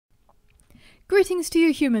Greetings to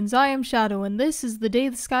you humans, I am Shadow, and this is the day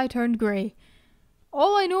the sky turned grey.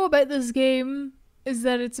 All I know about this game is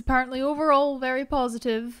that it's apparently overall very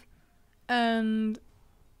positive, and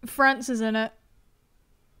France is in it.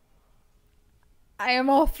 I am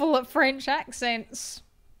awful at French accents.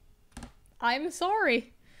 I'm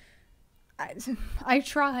sorry. I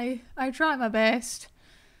try my best.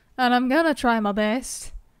 And I'm gonna try my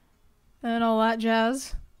best. And all that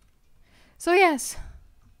jazz. So yes.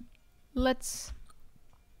 Let's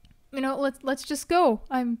just go.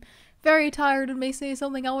 I'm very tired and may say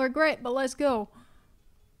something I'll regret, but let's go.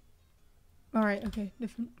 Alright, okay.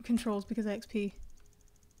 Different controls because XP.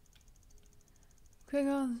 Click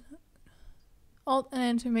on Alt and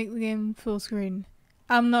N to make the game full screen.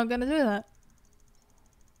 I'm not gonna do that.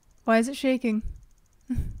 Why is it shaking?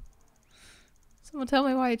 Someone tell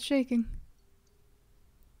me why it's shaking.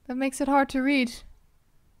 That makes it hard to read.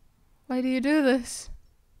 Why do you do this?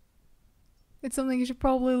 It's something you should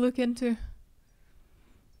probably look into.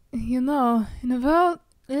 You know, in about...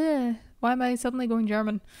 why am I suddenly going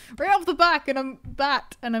German? Right off the back and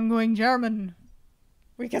I'm going German.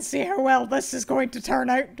 We can see how well this is going to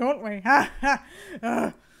turn out, don't we?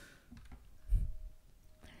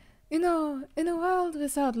 You know, in a world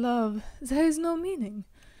without love, there is no meaning.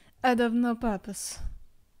 And of no purpose.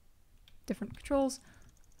 Different controls.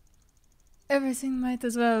 Everything might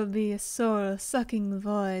as well be a soul-sucking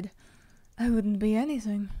void. I wouldn't be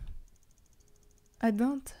anything. I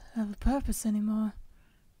don't have a purpose anymore.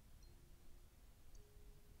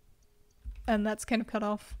 And that's kind of cut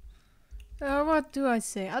off. What do I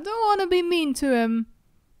say? I don't want to be mean to him.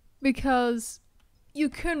 Because you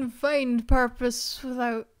can find purpose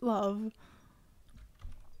without love.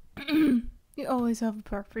 You always have a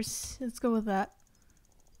purpose. Let's go with that.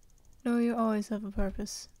 No, you always have a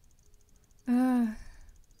purpose. You're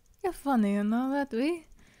funny and all that, we?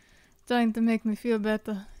 Trying to make me feel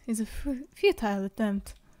better is a futile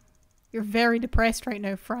attempt. You're very depressed right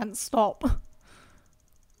now, France. Stop.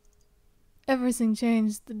 Everything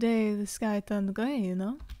changed the day the sky turned grey, you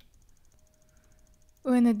know?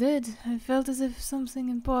 When it did, I felt as if something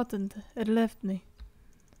important had left me.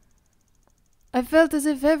 I felt as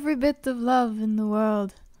if every bit of love in the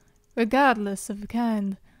world, regardless of the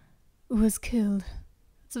kind, was killed.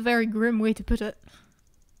 It's a very grim way to put it.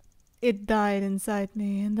 It died inside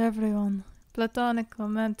me and everyone. Platonic,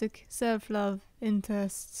 romantic, self-love,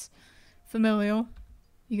 interests, familial,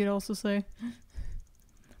 you could also say.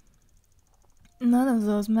 None of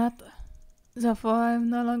those matter. Therefore, I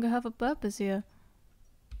no longer have a purpose here.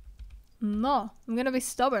 No, I'm gonna be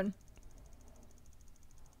stubborn.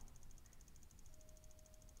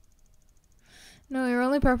 No, your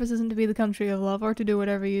only purpose isn't to be the country of love or to do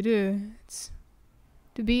whatever you do. It's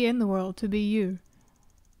to be in the world, to be you.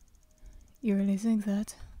 You really think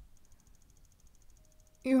that?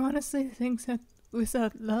 You honestly think that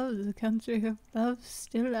without love, the country of love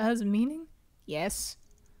still has meaning? Yes.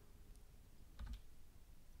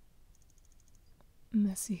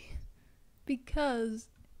 Messy. Because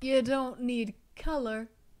you don't need color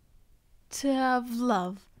to have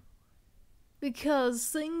love. Because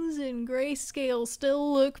things in grayscale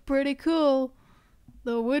still look pretty cool.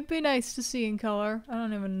 Though it would be nice to see in color. I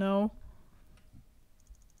don't even know.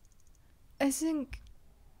 I think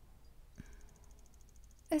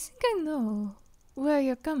I know where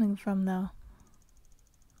you're coming from now.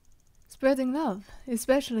 Spreading love,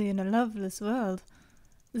 especially in a loveless world,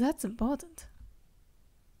 that's important.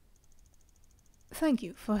 Thank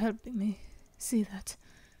you for helping me see that.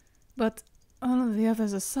 But all of the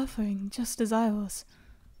others are suffering just as I was.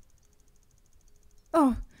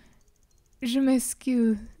 Oh, je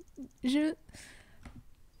m'excuse.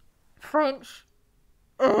 French.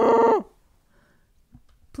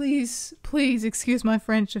 Please excuse my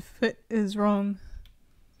French if it is wrong.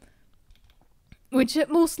 Which it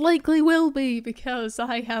most likely will be because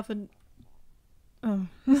I haven't... Oh.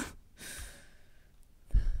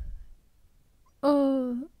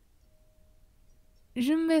 Oh.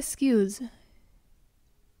 Je m'excuse.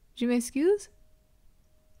 Je m'excuse?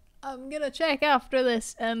 I'm gonna check after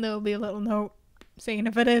this and there'll be a little note saying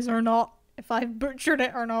if it is or not. If I've butchered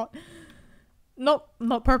it or not.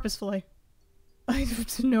 Not purposefully. I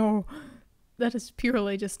don't know. That is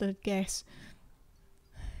purely just a guess.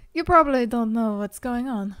 You probably don't know what's going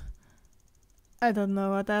on. I don't know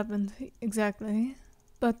what happened exactly.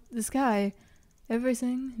 But the sky,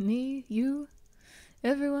 everything, me, you,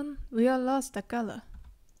 everyone, we all lost a color.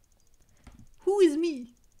 Who is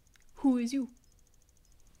me? Who is you?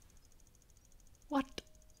 What?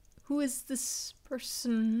 Who is this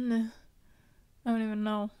person? I don't even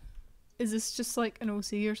know. Is this just like an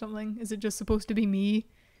OC or something? Is it just supposed to be me?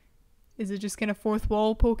 Is it just kind of fourth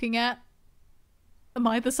wall poking at? Am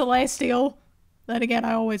I the Celestial? Then again,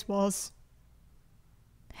 I always was.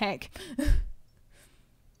 Heck.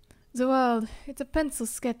 The world, it's a pencil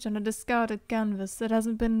sketch on a discarded canvas that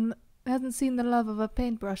hasn't seen the love of a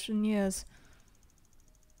paintbrush in years.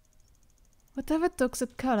 Whatever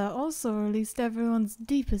toxic color also released everyone's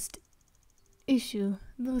deepest issue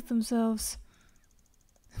with themselves.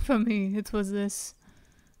 For me, it was this.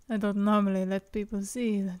 I don't normally let people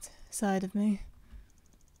see that side of me.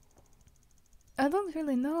 I don't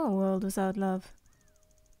really know a world without love.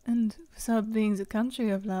 And without being the country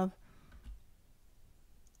of love.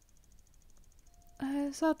 I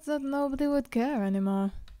thought that nobody would care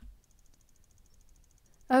anymore.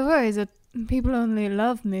 I worry that people only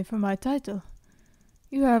love me for my title.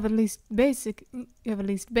 You have at least basic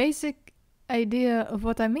idea of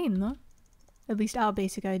what I mean, no? At least our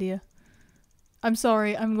basic idea. I'm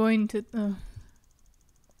sorry, I'm going to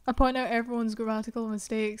I point out everyone's grammatical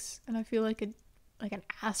mistakes and I feel like an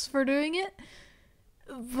ass for doing it.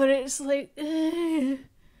 But it's like you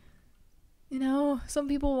know, some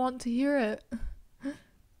people want to hear it.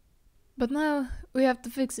 But now we have to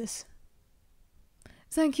fix this.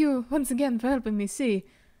 Thank you once again for helping me see.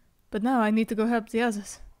 But now I need to go help the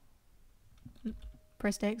others.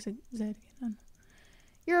 Press X, Z again.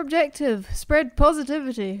 Your objective, spread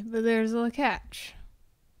positivity, but there's a catch.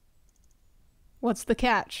 What's the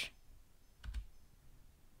catch?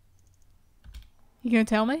 You gonna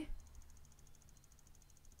tell me?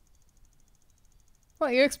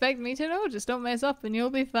 What, you expect me to know? Just don't mess up and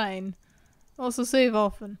you'll be fine. Also save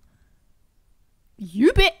often.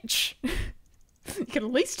 You bitch! You can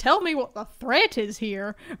at least tell me what the threat is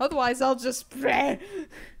here. Otherwise I'll just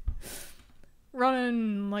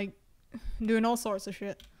running, like, doing all sorts of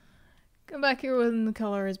shit. Come back here when the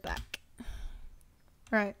color is back.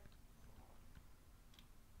 Right.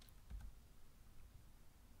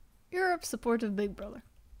 You're a supportive big brother.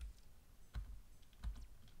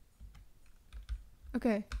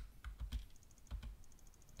 Okay.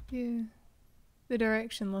 Yeah. The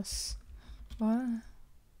directionless. What?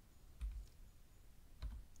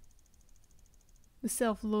 The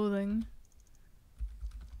self-loathing.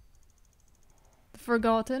 The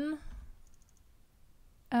forgotten.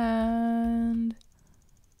 And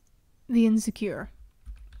the insecure.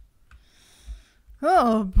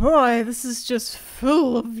 Oh boy, this is just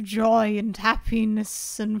full of joy and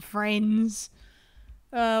happiness and friends.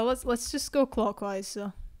 Let's just go clockwise,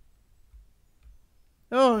 so.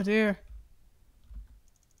 Oh dear.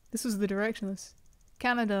 This was the directionless.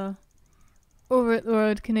 Canada. Over at the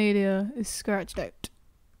word Canada is scratched out.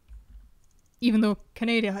 Even though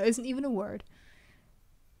Canada isn't even a word.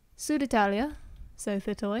 Sud Italia, South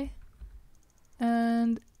Italy.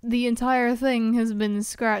 And the entire thing has been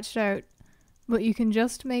scratched out. But you can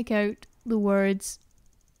just make out the words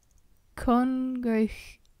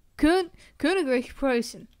Königreich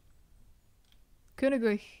Preußen.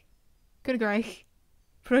 Königreich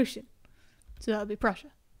Preußen. So that would be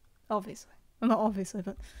Prussia. Obviously. Well, not obviously,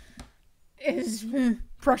 but it is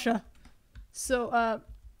Prussia. So,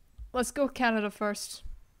 let's go Canada first.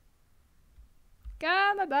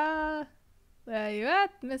 Canada! Where you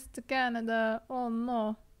at, Mr. Canada? Oh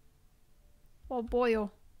no. Oh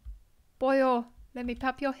boyo. Boyo, let me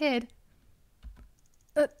pop your head.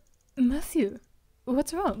 Matthew,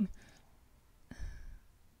 what's wrong?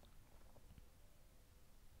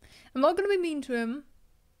 I'm not gonna be mean to him.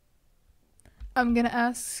 I'm gonna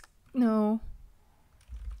ask... No.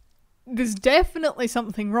 There's definitely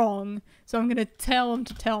something wrong, so I'm gonna tell him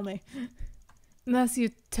to tell me. Matthew,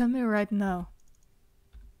 tell me right now.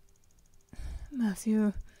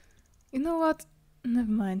 Matthew, you know what?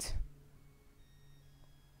 Never mind.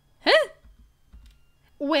 Huh?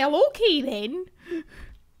 Well, okay then.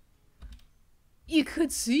 You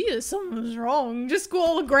could see if something's wrong. Just go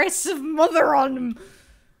all aggressive mother on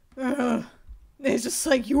him. It's just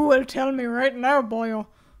like, you will tell me right now, boyo.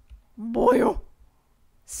 Boyo.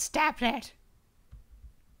 Stop that.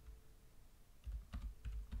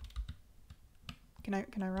 Can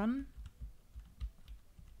I run?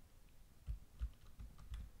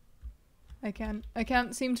 I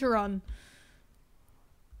can't seem to run.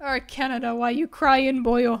 Alright, Canada, why you crying,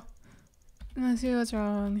 boyo? Let's see what's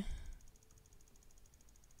wrong.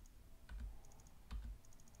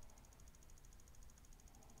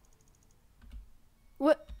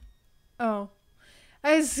 What? Oh.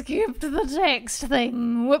 I skipped the text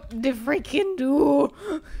thing. Whoop-de-freaking-do.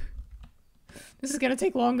 This is gonna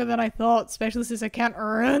take longer than I thought, especially since I can't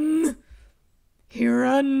run. You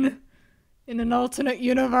run in an alternate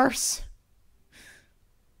universe.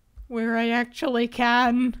 Where I actually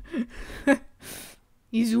can.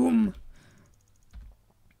 You zoom.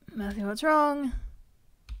 Matthew, what's wrong?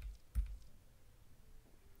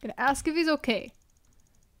 Gonna ask if he's okay.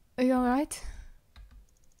 Are you alright?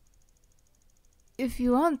 If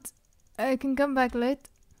you want, I can come back late.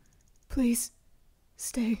 Please,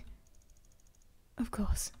 stay. Of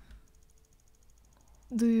course.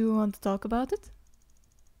 Do you want to talk about it?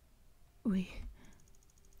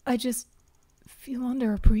 I just feel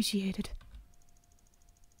underappreciated.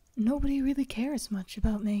 Nobody really cares much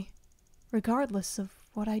about me, regardless of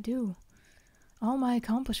what I do. All my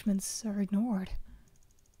accomplishments are ignored.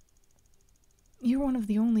 You're one of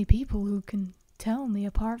the only people who can tell me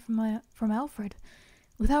apart from Alfred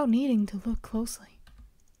without needing to look closely.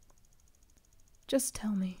 Just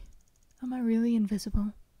tell me, am I really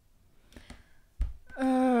invisible?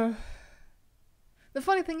 The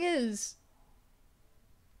funny thing is,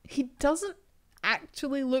 he doesn't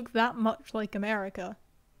actually look that much like America.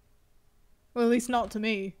 Well, at least not to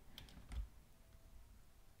me.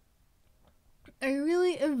 Are you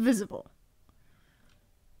really invisible?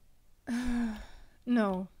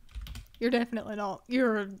 No. You're definitely not.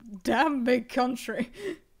 You're a damn big country.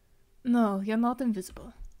 No, you're not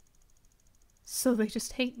invisible. So they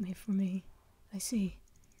just hate me for me. I see.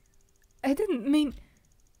 I didn't mean...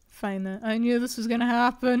 Fine then. I knew this was gonna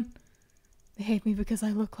happen. They hate me because I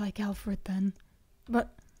look like Alfred then.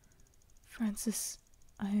 But... Francis,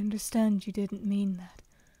 I understand you didn't mean that.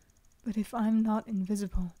 But if I'm not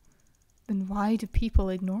invisible, then why do people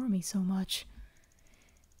ignore me so much?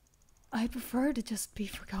 I prefer to just be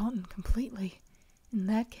forgotten completely. In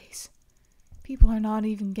that case, people are not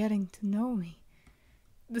even getting to know me.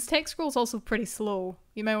 This text scroll's also pretty slow.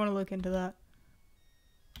 You might want to look into that.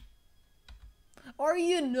 Or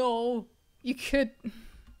you could...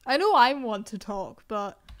 I know I want to talk,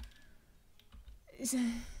 but... It's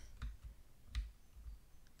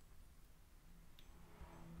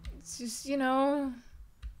just,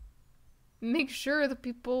 make sure that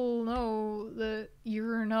people know that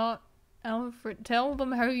you're not Alfred. Tell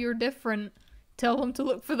them how you're different. Tell them to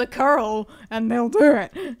look for the curl, and they'll do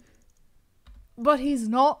it. But he's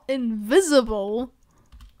not invisible.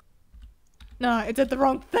 No, it did the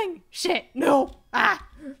wrong thing. Shit, no. Ah.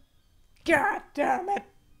 God damn it.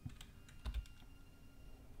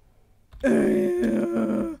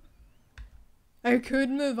 I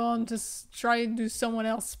could move on to try and do someone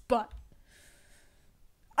else, but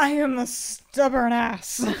I am a stubborn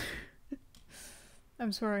ass.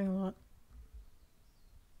 I'm swearing a lot.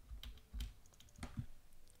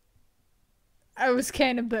 I was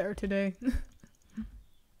kind of bitter today.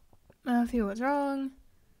 Matthew, what's wrong?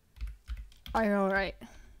 Are you alright?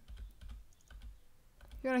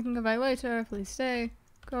 You want to come back later? Please stay.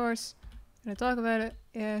 Of course. Gonna talk about it?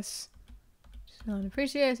 Yes. Just feeling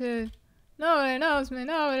appreciated. Nobody knows me.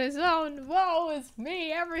 Nobody knows. Woe is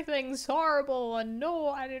me. Everything's horrible. And no,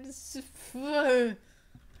 I just...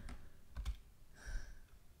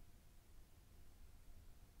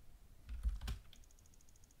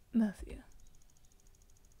 Matthew.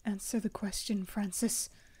 Answer the question, Francis.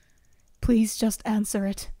 Please just answer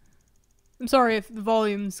it. I'm sorry if the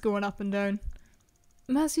volume's going up and down.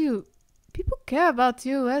 Matthew, people care about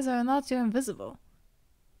you whether or not you're invisible.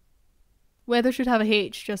 Weather should have a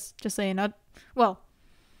H, just saying. Well,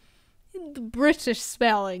 in the British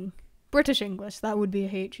spelling. British English, that would be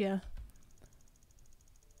a H, yeah.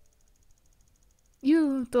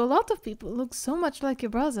 You, to a lot of people, look so much like your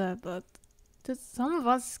brother, but to some of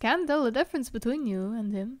us can't tell the difference between you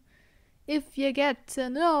and him. If you get to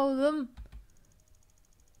know them.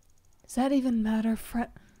 Does that even matter,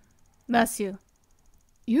 Matthew?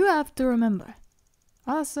 You have to remember.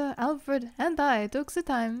 Asa, Alfred, and I took the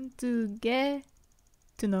time to get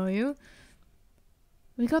to know you.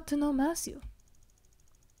 We got to know Matthew.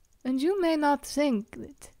 And you may not think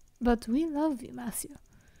it, but we love you, Matthew.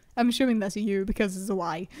 I'm assuming that's a you because it's a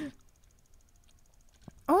Y.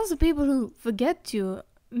 All the people who forget you are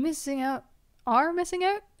missing out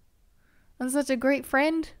on such a great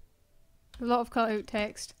friend. A lot of cut out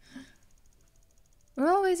text.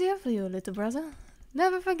 We're always here for you, little brother.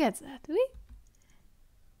 Never forget that, we.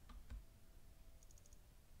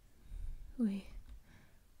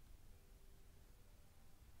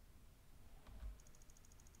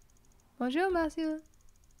 Bonjour, Matthew.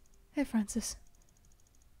 Hey, Francis.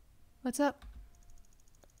 What's up?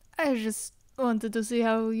 I just wanted to see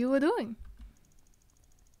how you were doing.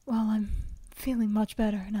 Well, I'm feeling much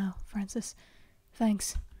better now, Francis.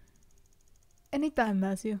 Thanks. Anytime,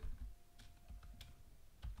 Matthew.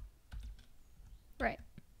 Right.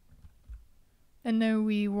 And now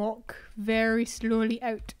we walk very slowly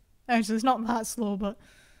out. Actually, it's not that slow, but...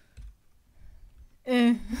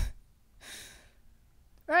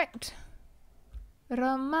 Right.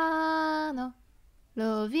 Romano,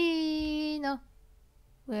 Lovino,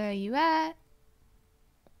 where you at?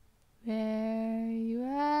 Where you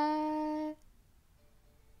at?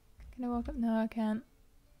 Can I walk up? No, I can't.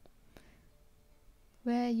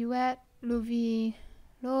 Where you at, Lovey?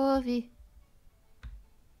 Lovey.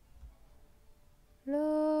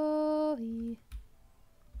 Lovey.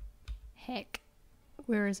 Heck.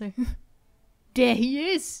 Where is he? There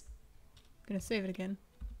he is! I'm gonna save it again.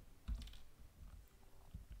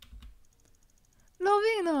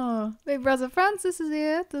 Lovino! Big brother Francis is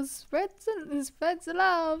here to spread the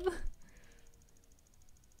love.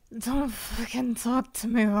 Don't fucking talk to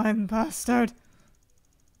me, lying bastard.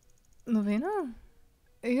 Lovino?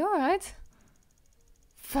 Are you alright?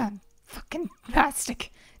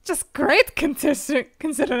 Fan-fucking-tastic. Just great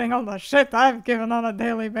considering all the shit I've given on a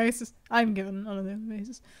daily basis. I'm given on a daily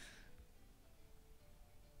basis.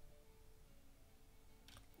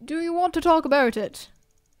 Do you want to talk about it?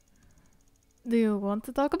 Do you want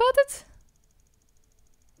to talk about it?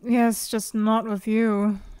 Yes, just not with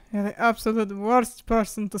you. You're the absolute worst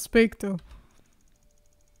person to speak to.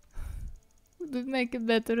 Would it make it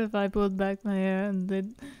better if I pulled back my hair and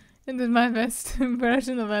did my best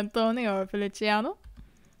impression of Antonio or Feliciano?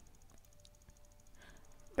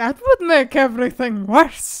 That would make everything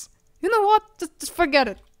worse. You know what? Just forget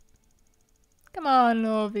it. Come on,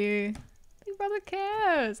 Lovey. Big brother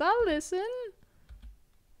cares. I'll listen.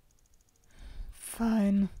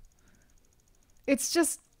 Fine. It's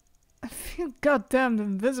just, I feel goddamned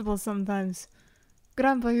invisible sometimes.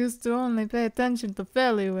 Grandpa used to only pay attention to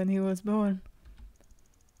Feli when he was born.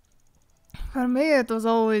 For me it was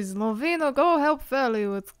always, Lovino, go help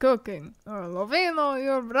Feli with cooking. Or, Lovino,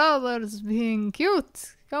 your brother's being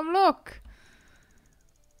cute. Come look.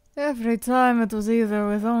 Every time it was either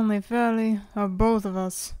with only Feli or both of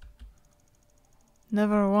us.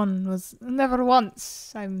 Never once,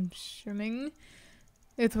 I'm assuming.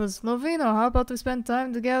 It was, Lovino, how about we spend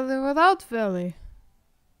time together without Feli?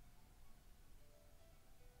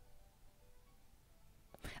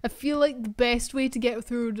 I feel like the best way to get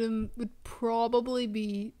through to him would probably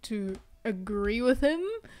be to agree with him.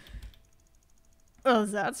 Well,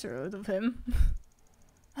 that's rude of him.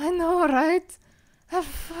 I know, right? I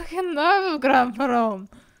fucking love Grandpa Rome.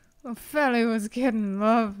 When Feli was getting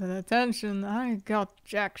love and attention, I got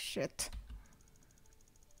jack shit.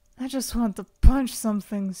 I just want to punch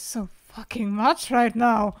something so fucking much right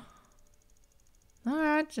now.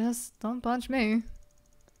 Alright, just don't punch me.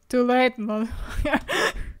 Too late,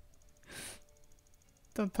 motherfucker.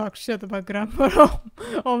 Don't talk shit about Grandpa Rome.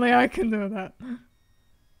 Only I can do that.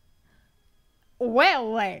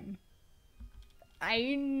 Well then.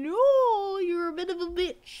 I know you're a bit of a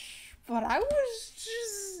bitch, but I was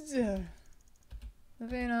just...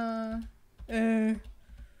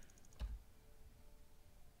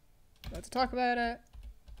 Let's talk about it.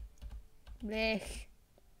 Blech.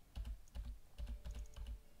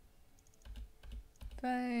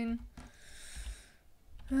 Fine.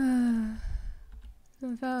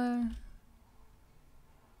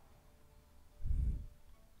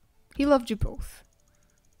 He loved you both.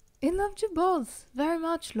 He loved you both very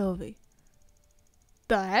much, Lovey.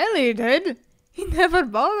 The hell he did? He never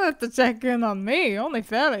bothered to check in on me, only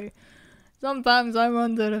Feli. Sometimes I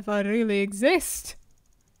wonder if I really exist.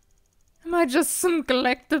 Am I just some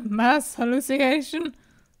collective mass hallucination?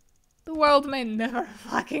 The world may never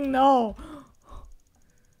fucking know.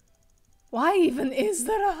 Why even is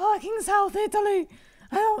there a fucking South Italy?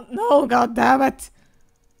 I don't know, goddammit.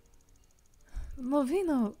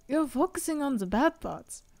 Lovino, you're focusing on the bad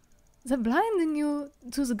parts. They're blinding you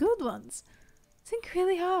to the good ones. Think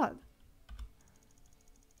really hard.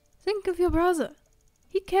 Think of your brother.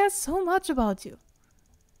 He cares so much about you.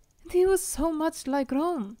 And he was so much like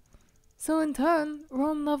Rome. So in turn,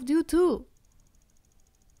 Rome loved you too.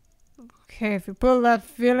 Okay, if you pull that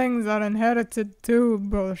feelings are inherited too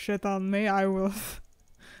bullshit on me, I will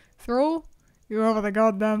throw you over the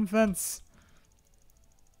goddamn fence.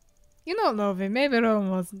 You know, Lovey, maybe Rome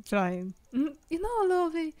wasn't trying. You know,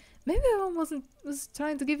 Lovey, maybe Rome was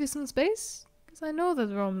trying to give you some space? Because I know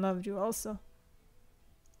that Rome loved you also.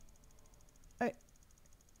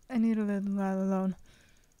 I need a little while alone.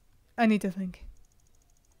 I need to think.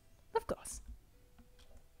 Of course.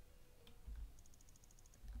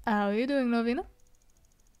 How are you doing, Lovino?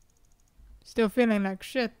 Still feeling like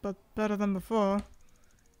shit, but better than before.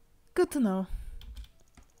 Good to know.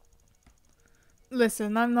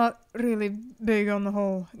 Listen, I'm not really big on the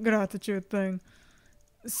whole gratitude thing.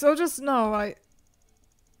 So just know I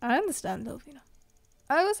understand, Lovino.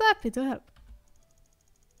 I was happy to help.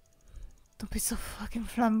 Don't be so fucking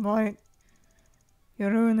flamboyant. You're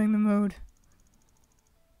ruining the mood.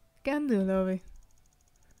 Can do, Lovey.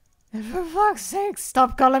 And for fuck's sake,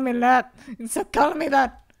 stop calling me that! Stop calling me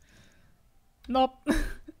that! Nope.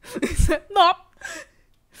 He said, nope!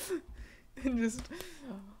 And just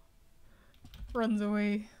runs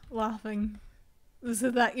away, laughing. This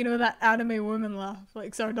is that, you know, that anime woman laugh.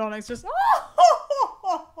 Like, Sardonic's just,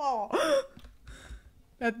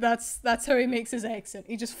 That's how he makes his accent.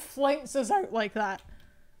 He just flounces out like that.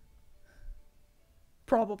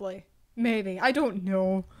 Probably. Maybe. I don't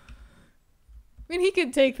know. I mean, he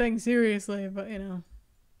could take things seriously, but you know.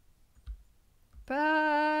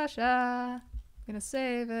 Prussia. Gonna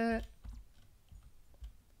save it.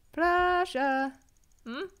 Prussia.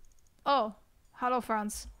 Oh. Hello,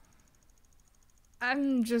 France.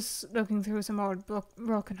 I'm just looking through some old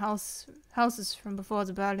broken houses from before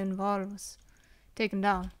the Berlin Wall was taken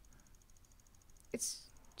down. It's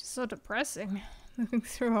just so depressing looking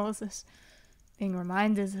through all this, being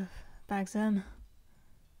reminded of back then.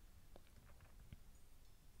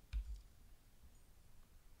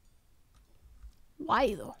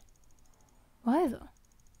 Why though? Why though?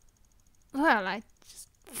 Well, I just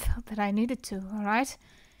felt that I needed to, alright?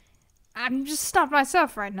 I'm just not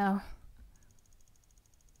myself right now.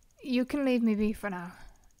 You can leave me be for now.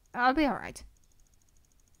 I'll be alright.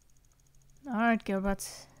 Alright, Gilbert.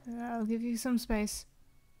 I'll give you some space.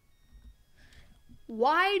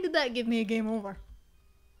 Why did that give me a game over?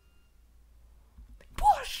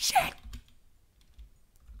 Bullshit!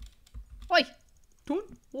 Oi!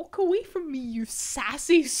 Don't walk away from me, you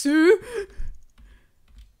sassy Sue!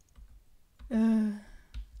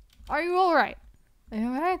 Are you alright? Are you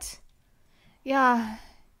alright? Yeah,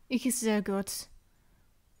 ich ist sehr gut.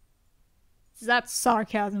 That's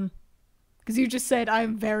sarcasm. Because you just said,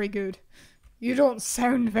 I'm very good. You don't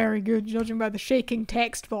sound very good, judging by the shaking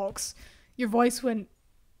text box. Your voice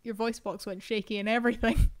box went shaky and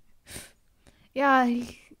everything. Yeah,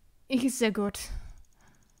 ich ist sehr gut.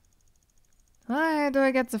 Why do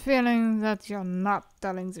I get the feeling that you're not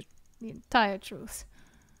telling the entire truth?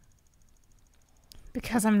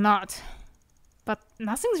 Because I'm not. But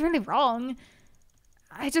nothing's really wrong.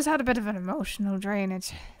 I just had a bit of an emotional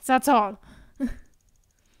drainage. That's all.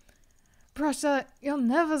 Prussia, you're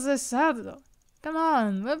never this sad though. Come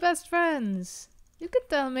on, we're best friends. You can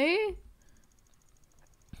tell me.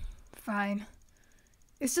 Fine.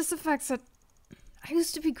 It's just the fact that I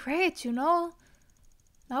used to be great, you know?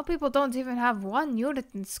 Now people don't even have one unit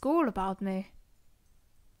in school about me.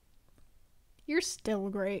 You're still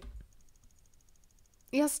great.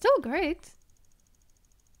 You're still great.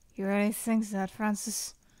 You really think that,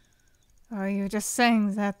 Francis? Or are you just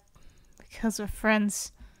saying that because we're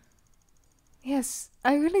friends? Yes,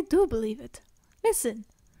 I really do believe it. Listen,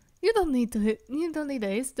 you don't need a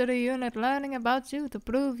history unit learning about you to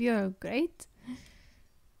prove you're great.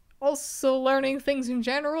 Also, learning things in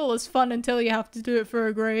general is fun until you have to do it for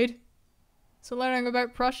a grade. So learning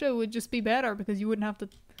about Prussia would just be better because you wouldn't have to...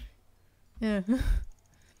 Yeah.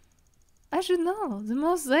 I should know. The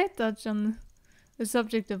most they touch on the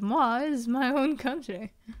subject of moi is my own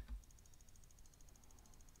country.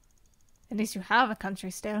 At least you have a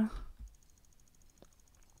country still.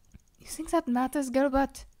 You think that matters,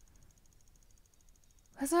 Gilbert?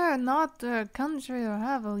 Whether or not we're a country or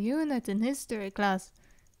have a unit in history class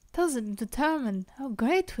doesn't determine how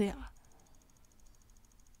great we are.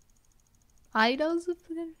 It does if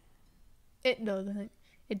I think.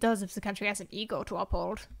 It does if the country has an ego to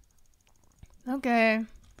uphold. Okay.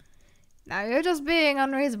 Now you're just being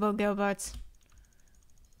unreasonable, Gilbert.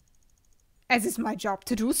 As it's my job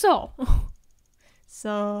to do so.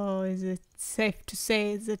 So, is it safe to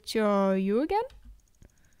say that you're you again?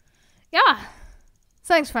 Yeah.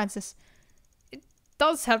 Thanks, Francis. It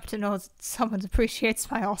does help to know that someone appreciates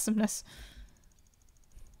my awesomeness.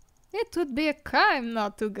 It would be a crime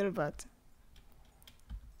not to, Gilbert.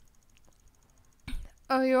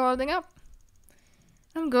 Are you holding up?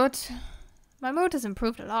 I'm good. My mood has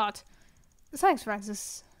improved a lot. Thanks,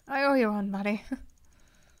 Francis. I owe you one, buddy.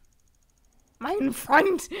 Mein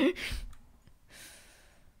Freund!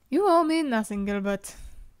 You owe me nothing, Gilbert.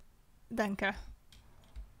 Danke.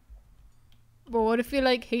 But what if he,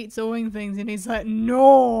 like, hates owing things and he's like,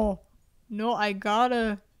 no! No, I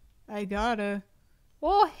gotta.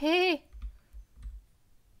 Oh, hey!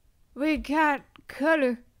 We got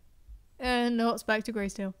color. And no, it's back to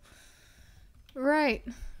Greystale. Right.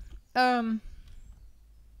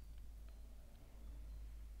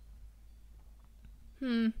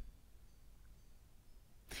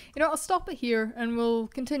 You know, I'll stop it here and we'll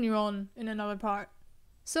continue on in another part.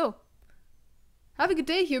 So, have a good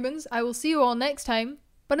day, humans. I will see you all next time.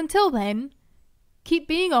 But until then, keep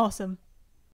being awesome.